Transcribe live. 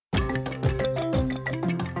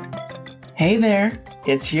Hey there,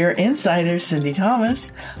 it's your insider, Cindy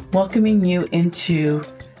Thomas, welcoming you into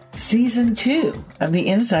Season 2 of the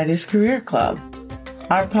Insiders Career Club.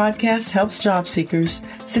 Our podcast helps job seekers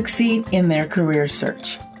succeed in their career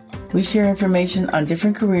search. We share information on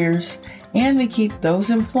different careers, and we keep those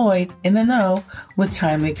employed in the know with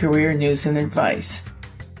timely career news and advice.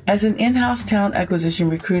 As an in-house talent acquisition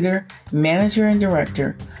recruiter, manager, and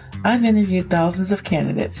director, I've interviewed thousands of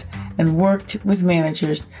candidates and worked with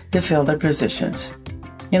managers to fill their positions.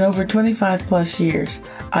 In over 25 plus years,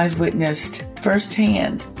 I've witnessed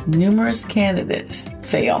firsthand numerous candidates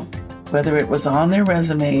fail, whether it was on their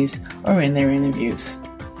resumes or in their interviews.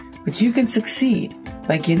 But you can succeed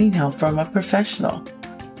by getting help from a professional,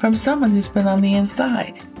 from someone who's been on the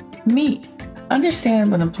inside. Me.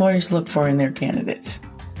 Understand what employers look for in their candidates.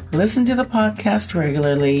 Listen to the podcast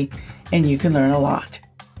regularly, and you can learn a lot.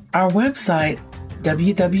 Our website,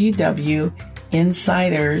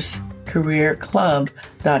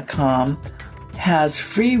 www.insiderscareerclub.com, has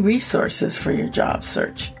free resources for your job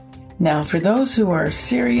search. Now, for those who are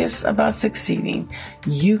serious about succeeding,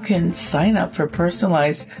 you can sign up for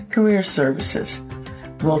personalized career services.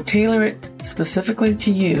 We'll tailor it specifically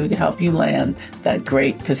to you to help you land that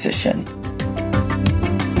great position.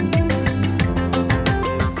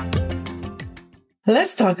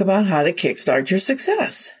 Let's talk about how to kickstart your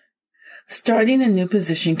success. Starting a new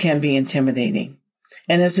position can be intimidating.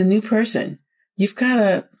 And as a new person, you've got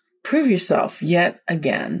to prove yourself yet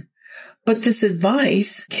again. But this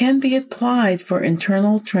advice can be applied for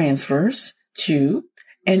internal transfers too,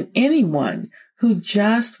 and anyone who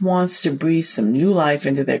just wants to breathe some new life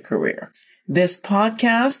into their career. This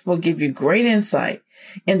podcast will give you great insight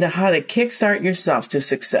into how to kickstart yourself to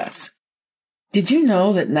success. Did you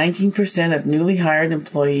know that 19% of newly hired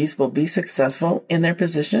employees will be successful in their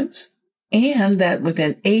positions? And that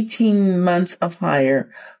within 18 months of hire,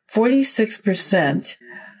 46%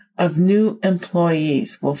 of new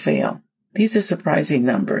employees will fail. These are surprising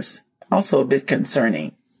numbers, also a bit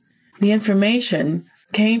concerning. The information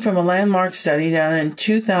came from a landmark study done in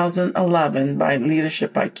 2011 by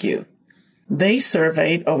Leadership IQ. They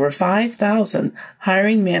surveyed over 5,000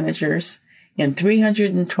 hiring managers in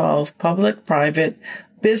 312 public, private,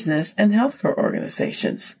 business, and healthcare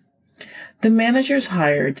organizations. The managers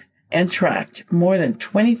hired and tracked more than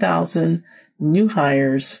 20,000 new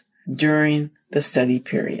hires during the study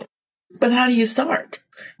period. But how do you start?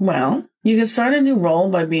 Well, you can start a new role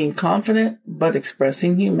by being confident but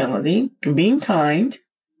expressing humility, being kind,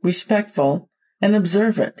 respectful, and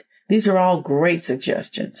observant. These are all great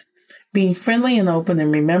suggestions. Being friendly and open and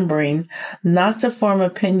remembering not to form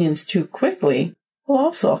opinions too quickly will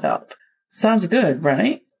also help. Sounds good,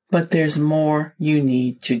 right? But there's more you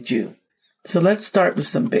need to do. So let's start with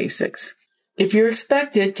some basics. If you're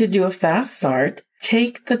expected to do a fast start,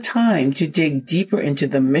 take the time to dig deeper into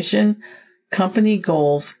the mission, company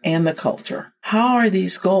goals, and the culture. How are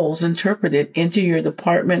these goals interpreted into your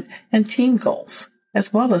department and team goals,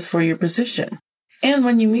 as well as for your position? And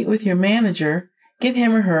when you meet with your manager, get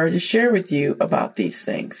him or her to share with you about these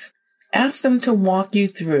things. Ask them to walk you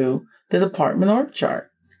through the department org chart.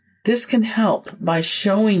 This can help by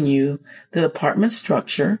showing you the department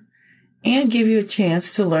structure and give you a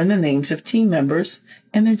chance to learn the names of team members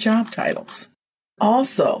and their job titles.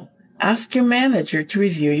 Also, ask your manager to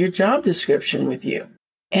review your job description with you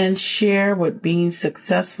and share what being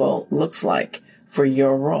successful looks like for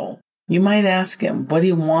your role. You might ask him what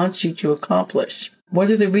he wants you to accomplish.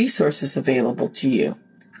 What are the resources available to you?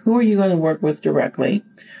 Who are you going to work with directly?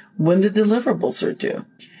 When the deliverables are due?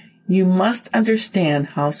 You must understand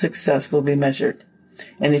how success will be measured.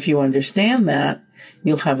 And if you understand that,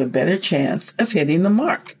 you'll have a better chance of hitting the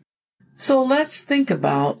mark. So let's think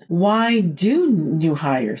about, why do new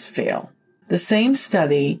hires fail? The same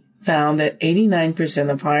study found that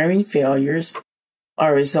 89% of hiring failures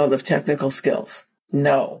are a result of technical skills.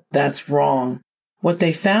 No, that's wrong. What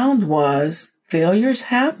they found was failures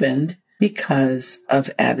happened because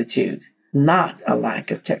of attitude, not a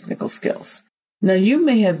lack of technical skills. Now, you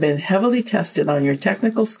may have been heavily tested on your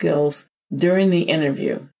technical skills during the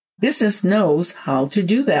interview. Business knows how to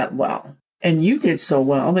do that well, and you did so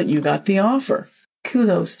well that you got the offer.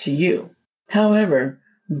 Kudos to you. However,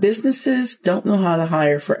 businesses don't know how to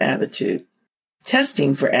hire for attitude.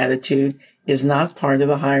 Testing for attitude is not part of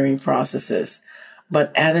the hiring processes,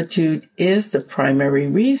 but attitude is the primary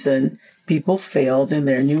reason people failed in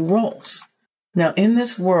their new roles. Now, in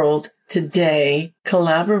this world today,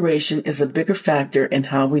 collaboration is a bigger factor in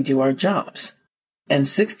how we do our jobs. And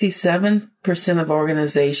 67% of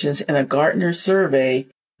organizations in a Gartner survey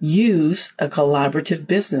use a collaborative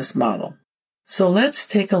business model. So let's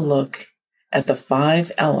take a look at the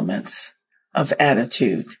 5 elements of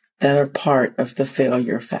attitude that are part of the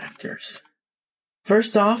failure factors.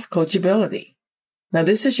 First off, coachability. Now,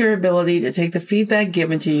 this is your ability to take the feedback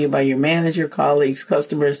given to you by your manager, colleagues,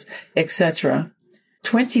 customers, etc.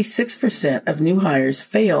 26% of new hires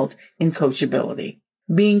failed in coachability.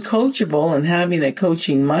 Being coachable and having a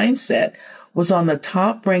coaching mindset was on the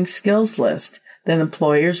top-ranked skills list that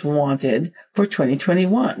employers wanted for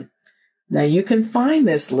 2021. Now, you can find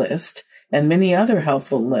this list and many other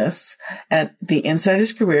helpful lists at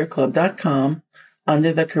theinsiderscareerclub.com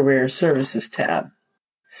under the Career Services tab.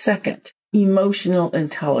 Second, emotional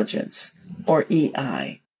intelligence, or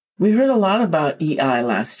EI. We heard a lot about EI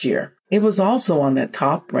last year. It was also on that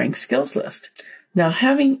top-ranked skills list. Now,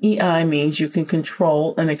 having EI means you can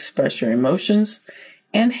control and express your emotions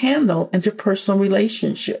and handle interpersonal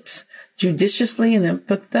relationships judiciously and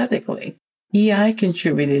empathetically. EI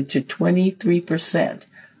contributed to 23%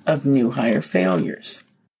 of new hire failures.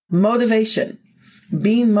 Motivation.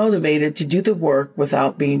 Being motivated to do the work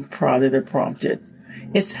without being prodded or prompted.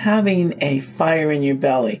 It's having a fire in your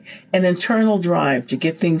belly, an internal drive to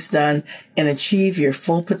get things done and achieve your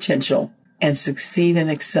full potential and succeed and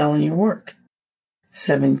excel in your work.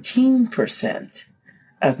 17%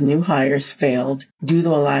 of new hires failed due to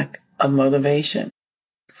a lack of motivation.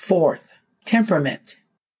 Fourth, temperament.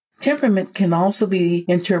 Temperament can also be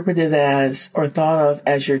interpreted as or thought of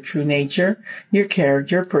as your true nature, your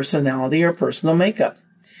character, personality, or personal makeup.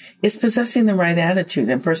 It's possessing the right attitude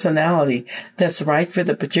and personality that's right for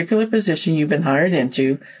the particular position you've been hired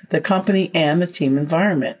into, the company, and the team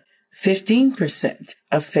environment. 15%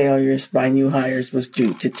 of failures by new hires was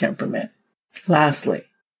due to temperament. Lastly,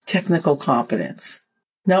 technical competence.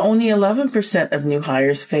 Now, only 11% of new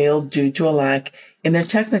hires failed due to a lack in their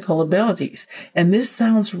technical abilities. And this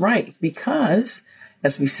sounds right because,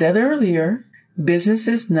 as we said earlier,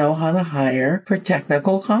 businesses know how to hire for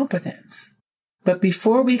technical competence. But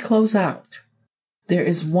before we close out, there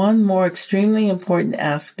is one more extremely important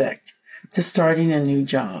aspect to starting a new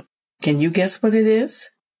job. Can you guess what it is?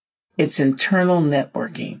 It's internal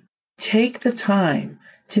networking. Take the time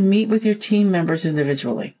to meet with your team members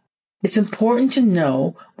individually. It's important to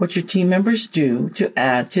know what your team members do to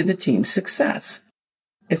add to the team's success.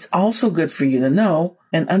 It's also good for you to know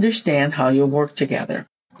and understand how you'll work together.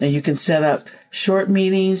 Now, you can set up short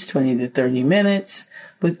meetings, 20 to 30 minutes,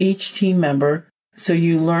 with each team member so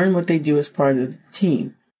you learn what they do as part of the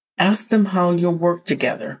team. Ask them how you'll work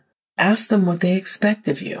together. Ask them what they expect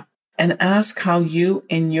of you. And ask how you,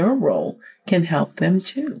 in your role, can help them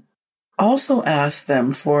too. Also ask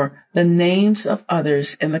them for the names of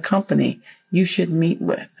others in the company you should meet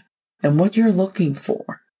with. And what you're looking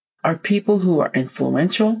for are people who are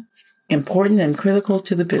influential, important, and critical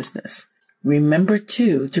to the business. Remember,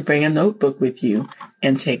 too, to bring a notebook with you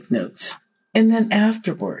and take notes. And then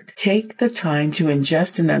afterward, take the time to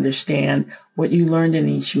ingest and understand what you learned in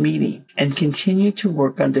each meeting and continue to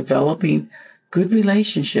work on developing good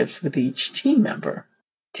relationships with each team member.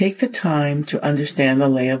 Take the time to understand the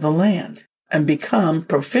lay of the land and become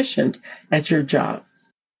proficient at your job.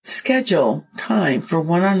 Schedule time for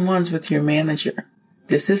one-on-ones with your manager.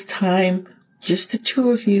 This is time just the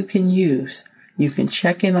two of you can use. You can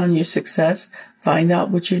check in on your success, find out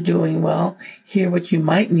what you're doing well, hear what you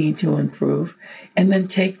might need to improve, and then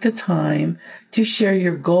take the time to share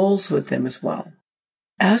your goals with them as well.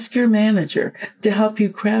 Ask your manager to help you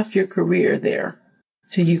craft your career there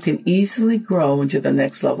so you can easily grow into the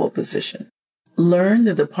next level position. Learn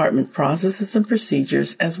the department processes and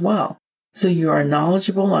procedures as well, so you are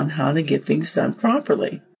knowledgeable on how to get things done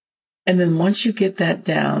properly. And then once you get that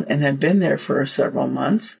down and have been there for several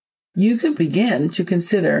months, you can begin to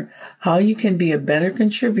consider how you can be a better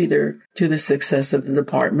contributor to the success of the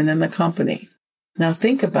department and the company. Now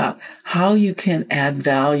think about how you can add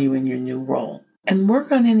value in your new role and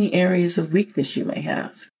work on any areas of weakness you may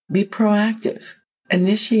have. Be proactive.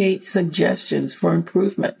 Initiate suggestions for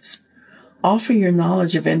improvements. Offer your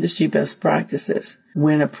knowledge of industry best practices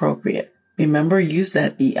when appropriate. Remember, use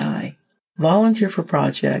that EI. Volunteer for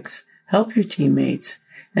projects, help your teammates,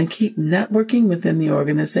 and keep networking within the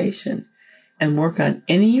organization and work on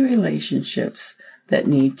any relationships that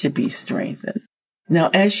need to be strengthened. Now,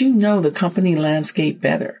 as you know the company landscape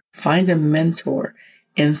better, find a mentor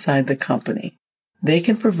inside the company. They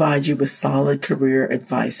can provide you with solid career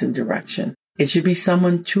advice and direction. It should be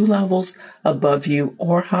someone 2 levels above you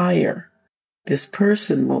or higher. This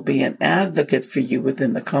person will be an advocate for you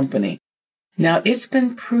within the company. Now, it's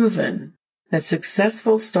been proven that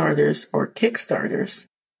successful starters or kickstarters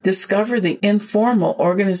discover the informal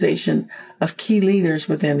organization of key leaders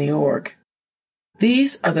within the org.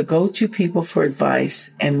 These are the go-to people for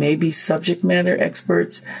advice and may be subject matter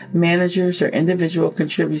experts, managers, or individual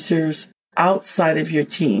contributors outside of your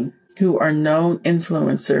team who are known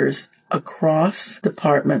influencers across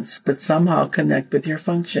departments but somehow connect with your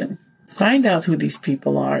function. Find out who these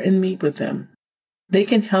people are and meet with them. They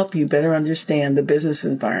can help you better understand the business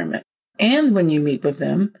environment. And when you meet with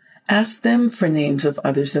them, ask them for names of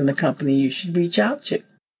others in the company you should reach out to.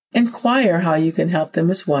 Inquire how you can help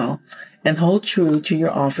them as well, and hold true to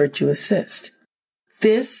your offer to assist.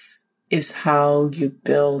 This is how you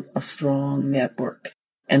build a strong network.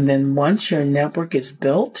 And then once your network is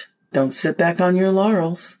built, don't sit back on your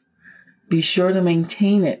laurels. Be sure to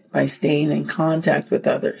maintain it by staying in contact with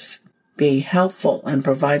others. Be helpful and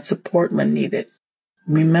provide support when needed.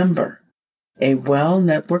 Remember, a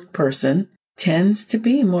well-networked person tends to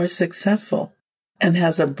be more successful and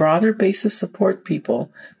has a broader base of support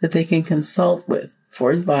people that they can consult with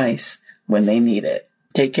for advice when they need it.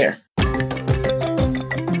 Take care.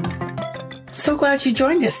 So glad you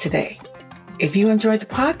joined us today. If you enjoyed the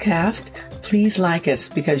podcast, please like us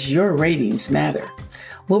because your ratings matter.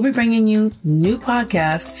 We'll be bringing you new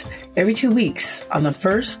podcasts every 2 weeks on the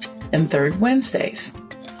first and third Wednesdays.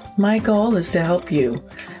 My goal is to help you,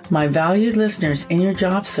 my valued listeners, in your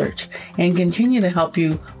job search and continue to help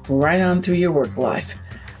you right on through your work life.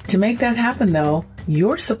 To make that happen, though,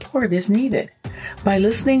 your support is needed. By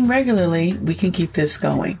listening regularly, we can keep this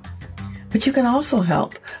going. But you can also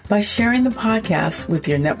help by sharing the podcast with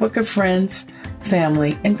your network of friends,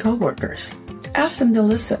 family, and coworkers. Ask them to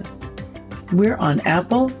listen. We're on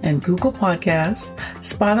Apple and Google Podcasts,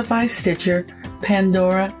 Spotify, Stitcher,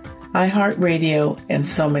 Pandora, iHeartRadio, and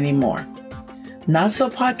so many more. Not so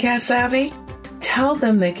podcast savvy? Tell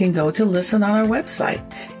them they can go to listen on our website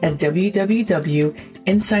at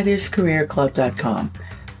www.insiderscareerclub.com.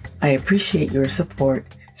 I appreciate your support.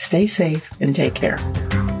 Stay safe and take care.